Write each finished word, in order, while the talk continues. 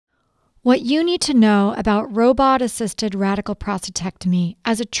What you need to know about robot-assisted radical prostatectomy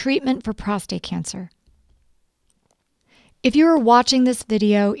as a treatment for prostate cancer. If you are watching this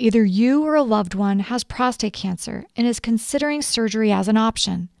video, either you or a loved one has prostate cancer and is considering surgery as an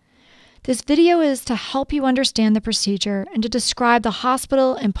option. This video is to help you understand the procedure and to describe the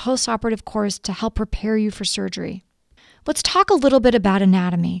hospital and postoperative course to help prepare you for surgery. Let's talk a little bit about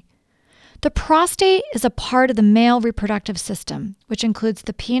anatomy. The prostate is a part of the male reproductive system, which includes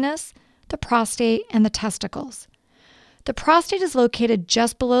the penis, the prostate, and the testicles. The prostate is located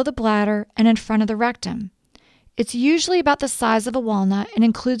just below the bladder and in front of the rectum. It's usually about the size of a walnut and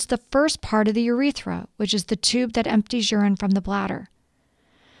includes the first part of the urethra, which is the tube that empties urine from the bladder.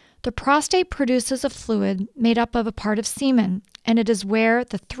 The prostate produces a fluid made up of a part of semen, and it is where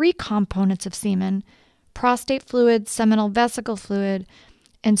the three components of semen, prostate fluid, seminal vesicle fluid,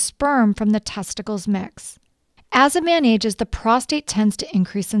 and sperm from the testicles mix. As a man ages, the prostate tends to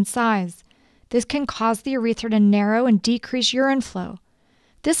increase in size. This can cause the urethra to narrow and decrease urine flow.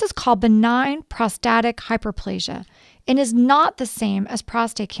 This is called benign prostatic hyperplasia and is not the same as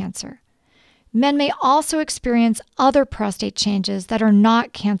prostate cancer. Men may also experience other prostate changes that are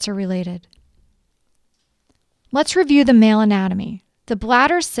not cancer-related. Let's review the male anatomy. The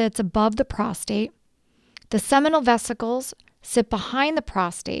bladder sits above the prostate. The seminal vesicles sit behind the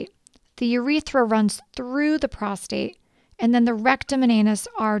prostate. The urethra runs through the prostate, and then the rectum and anus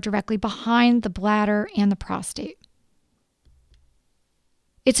are directly behind the bladder and the prostate.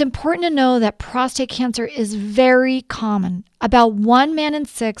 It's important to know that prostate cancer is very common. About 1 man in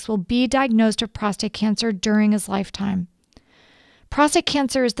 6 will be diagnosed with prostate cancer during his lifetime. Prostate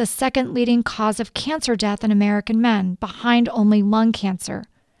cancer is the second leading cause of cancer death in American men, behind only lung cancer.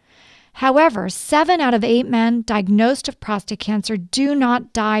 However, 7 out of 8 men diagnosed with prostate cancer do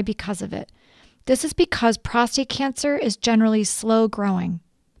not die because of it. This is because prostate cancer is generally slow growing.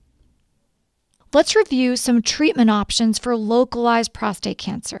 Let's review some treatment options for localized prostate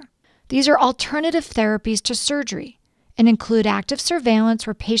cancer. These are alternative therapies to surgery and include active surveillance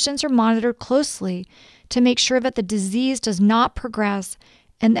where patients are monitored closely to make sure that the disease does not progress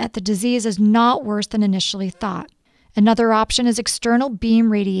and that the disease is not worse than initially thought. Another option is external beam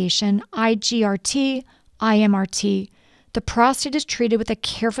radiation, IGRT, IMRT. The prostate is treated with a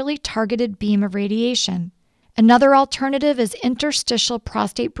carefully targeted beam of radiation. Another alternative is interstitial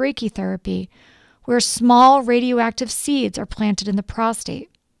prostate brachytherapy, where small radioactive seeds are planted in the prostate.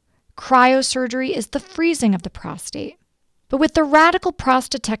 Cryosurgery is the freezing of the prostate. But with the radical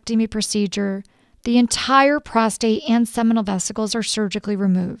prostatectomy procedure, the entire prostate and seminal vesicles are surgically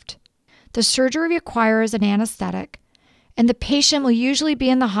removed. The surgery requires an anesthetic, and the patient will usually be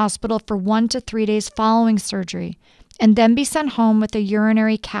in the hospital for 1 to 3 days following surgery, and then be sent home with a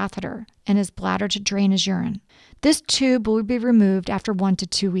urinary catheter in his bladder to drain his urine. This tube will be removed after 1 to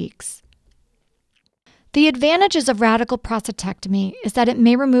 2 weeks. The advantages of radical prostatectomy is that it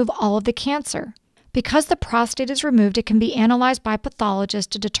may remove all of the cancer. Because the prostate is removed, it can be analyzed by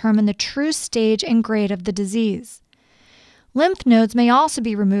pathologists to determine the true stage and grade of the disease. Lymph nodes may also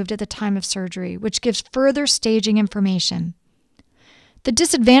be removed at the time of surgery, which gives further staging information. The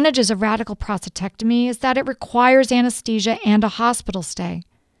disadvantages of radical prostatectomy is that it requires anesthesia and a hospital stay.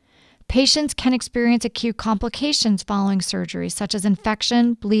 Patients can experience acute complications following surgery, such as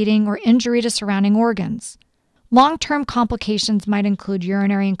infection, bleeding, or injury to surrounding organs. Long-term complications might include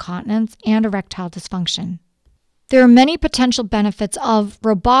urinary incontinence and erectile dysfunction. There are many potential benefits of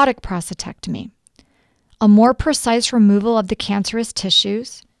robotic prostatectomy: a more precise removal of the cancerous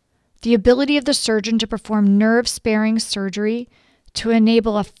tissues, the ability of the surgeon to perform nerve-sparing surgery to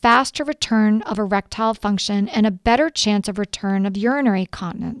enable a faster return of erectile function and a better chance of return of urinary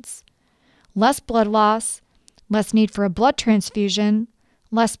continence, less blood loss, less need for a blood transfusion,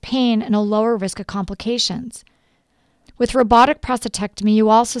 less pain, and a lower risk of complications. With robotic prostatectomy, you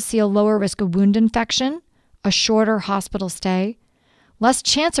also see a lower risk of wound infection, a shorter hospital stay, less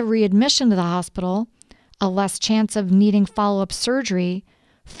chance of readmission to the hospital, a less chance of needing follow-up surgery,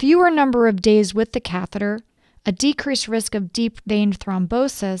 fewer number of days with the catheter, a decreased risk of deep vein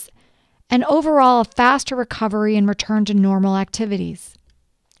thrombosis, and overall a faster recovery and return to normal activities.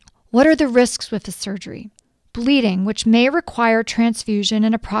 What are the risks with the surgery? Bleeding, which may require transfusion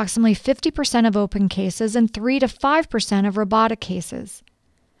in approximately 50% of open cases and 3 to 5% of robotic cases.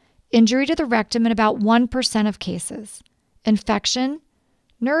 Injury to the rectum in about 1% of cases. Infection,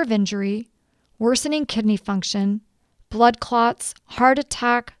 nerve injury, worsening kidney function, blood clots, heart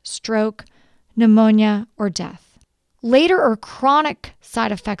attack, stroke, pneumonia, or death. Later or chronic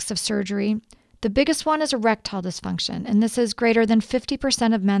side effects of surgery. The biggest one is erectile dysfunction, and this is greater than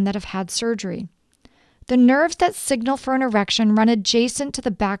 50% of men that have had surgery. The nerves that signal for an erection run adjacent to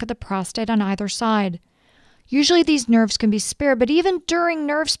the back of the prostate on either side. Usually these nerves can be spared, but even during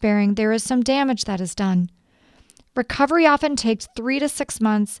nerve sparing, there is some damage that is done. Recovery often takes 3 to 6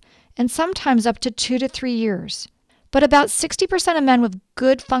 months and sometimes up to 2 to 3 years. But about 60% of men with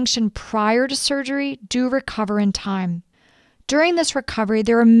good function prior to surgery do recover in time. During this recovery,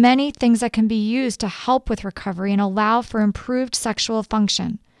 there are many things that can be used to help with recovery and allow for improved sexual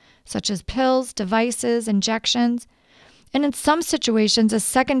function, such as pills, devices, injections, and in some situations, a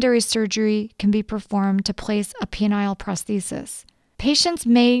secondary surgery can be performed to place a penile prosthesis. Patients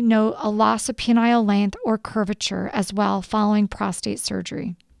may note a loss of penile length or curvature as well following prostate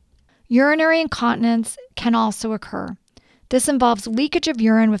surgery. Urinary incontinence can also occur. This involves leakage of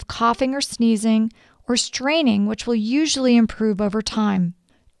urine with coughing or sneezing or straining, which will usually improve over time.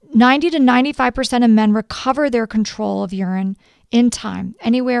 90 to 95% of men recover their control of urine in time,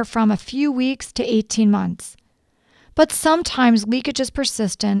 anywhere from a few weeks to 18 months. But sometimes leakage is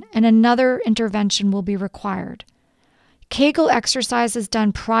persistent and another intervention will be required. Kegel exercises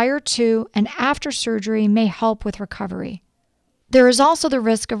done prior to and after surgery may help with recovery. There is also the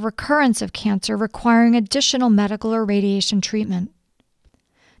risk of recurrence of cancer requiring additional medical or radiation treatment.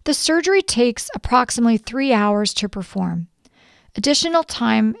 The surgery takes approximately 3 hours to perform. Additional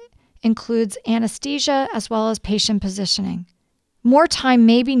time includes anesthesia as well as patient positioning. More time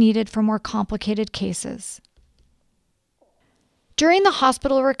may be needed for more complicated cases. During the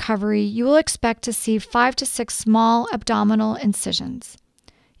hospital recovery, you will expect to see 5 to 6 small abdominal incisions.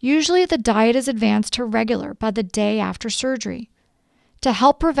 Usually the diet is advanced to regular by the day after surgery. To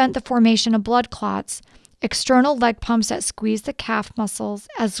help prevent the formation of blood clots, external leg pumps that squeeze the calf muscles,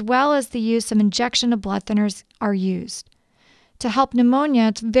 as well as the use of injection of blood thinners, are used. To help pneumonia,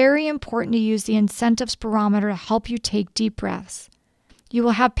 it's very important to use the incentive spirometer to help you take deep breaths. You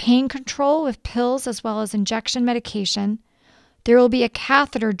will have pain control with pills as well as injection medication. There will be a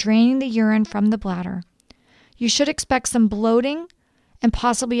catheter draining the urine from the bladder. You should expect some bloating and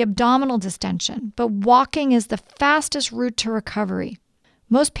possibly abdominal distension, but walking is the fastest route to recovery.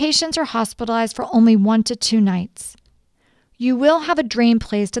 Most patients are hospitalized for only 1 to 2 nights. You will have a drain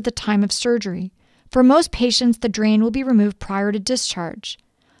placed at the time of surgery. For most patients, the drain will be removed prior to discharge.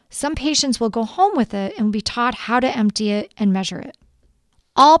 Some patients will go home with it and will be taught how to empty it and measure it.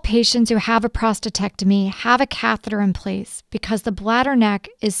 All patients who have a prostatectomy have a catheter in place because the bladder neck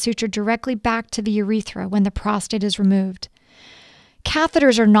is sutured directly back to the urethra when the prostate is removed.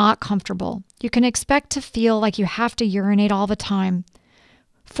 Catheters are not comfortable. You can expect to feel like you have to urinate all the time.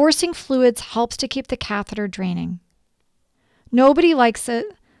 Forcing fluids helps to keep the catheter draining. Nobody likes it.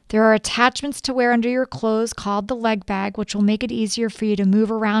 There are attachments to wear under your clothes called the leg bag, which will make it easier for you to move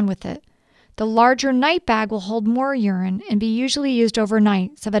around with it. The larger night bag will hold more urine and be usually used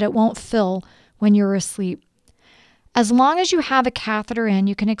overnight so that it won't fill when you're asleep. As long as you have a catheter in,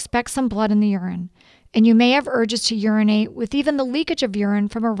 you can expect some blood in the urine, and you may have urges to urinate with even the leakage of urine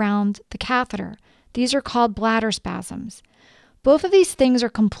from around the catheter. These are called bladder spasms. Both of these things are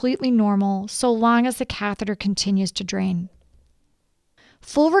completely normal so long as the catheter continues to drain.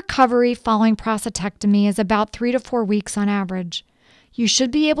 Full recovery following prostatectomy is about 3 to 4 weeks on average. You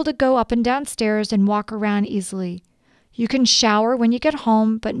should be able to go up and down stairs and walk around easily. You can shower when you get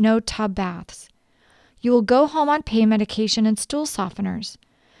home, but no tub baths. You will go home on pain medication and stool softeners.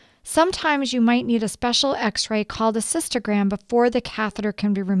 Sometimes you might need a special x-ray called a cystogram before the catheter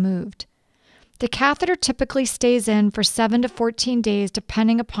can be removed. The catheter typically stays in for 7 to 14 days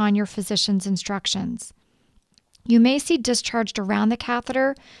depending upon your physician's instructions. You may see discharged around the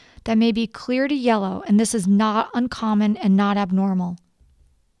catheter that may be clear to yellow, and this is not uncommon and not abnormal.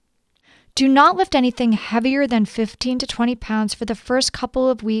 Do not lift anything heavier than 15 to 20 pounds for the first couple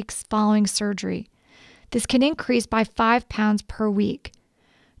of weeks following surgery. This can increase by 5 pounds per week.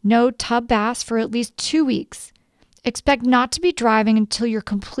 No tub baths for at least 2 weeks. Expect not to be driving until you're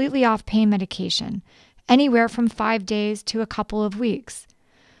completely off pain medication, anywhere from 5 days to a couple of weeks.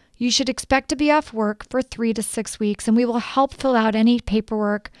 You should expect to be off work for 3 to 6 weeks, and we will help fill out any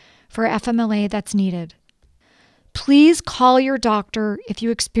paperwork for FMLA that's needed. Please call your doctor if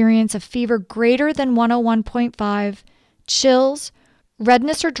you experience a fever greater than 101.5, chills,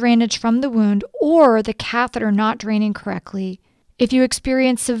 redness or drainage from the wound, or the catheter not draining correctly. If you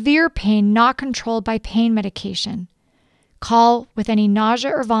experience severe pain not controlled by pain medication, call with any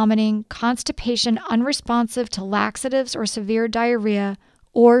nausea or vomiting, constipation unresponsive to laxatives or severe diarrhea,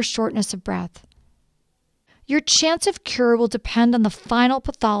 or shortness of breath. Your chance of cure will depend on the final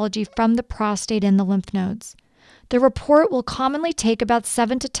pathology from the prostate and the lymph nodes. The report will commonly take about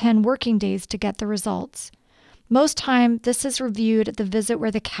 7 to 10 working days to get the results. Most time, this is reviewed at the visit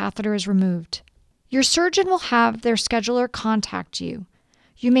where the catheter is removed. Your surgeon will have their scheduler contact you.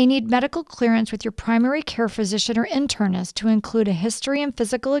 You may need medical clearance with your primary care physician or internist to include a history and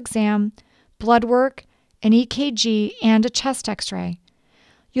physical exam, blood work, an EKG, and a chest x-ray.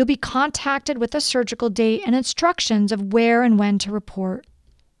 You'll be contacted with a surgical date and instructions of where and when to report.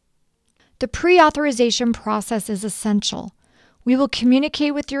 The pre-authorization process is essential. We will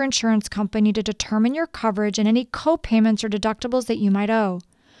communicate with your insurance company to determine your coverage and any co-payments or deductibles that you might owe.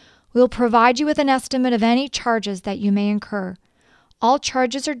 We will provide you with an estimate of any charges that you may incur. All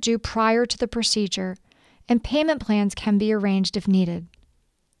charges are due prior to the procedure, and payment plans can be arranged if needed.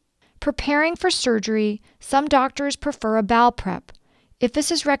 Preparing for surgery, some doctors prefer a bowel prep. If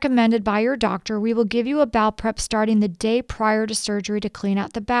this is recommended by your doctor, we will give you a bowel prep starting the day prior to surgery to clean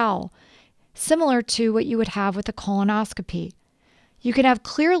out the bowel, similar to what you would have with a colonoscopy. You can have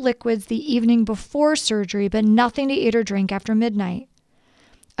clear liquids the evening before surgery, but nothing to eat or drink after midnight.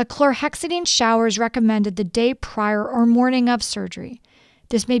 A chlorhexidine shower is recommended the day prior or morning of surgery.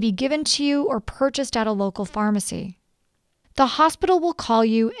 This may be given to you or purchased at a local pharmacy. The hospital will call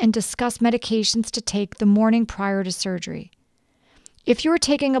you and discuss medications to take the morning prior to surgery. If you are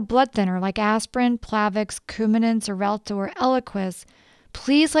taking a blood thinner like aspirin, Plavix, Coumadin, Xarelto, or Eliquis,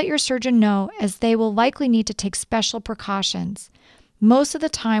 please let your surgeon know, as they will likely need to take special precautions. Most of the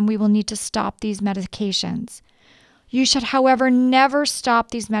time, we will need to stop these medications. You should, however, never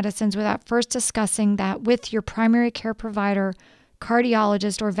stop these medicines without first discussing that with your primary care provider,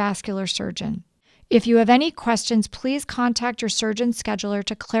 cardiologist, or vascular surgeon. If you have any questions, please contact your surgeon scheduler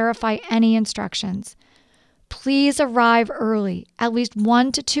to clarify any instructions. Please arrive early, at least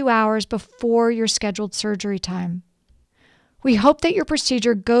 1 to 2 hours before your scheduled surgery time. We hope that your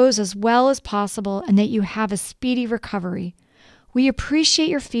procedure goes as well as possible and that you have a speedy recovery. We appreciate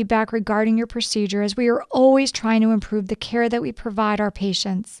your feedback regarding your procedure, as we are always trying to improve the care that we provide our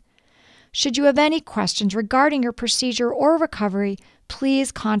patients. Should you have any questions regarding your procedure or recovery,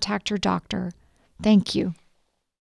 please contact your doctor. Thank you.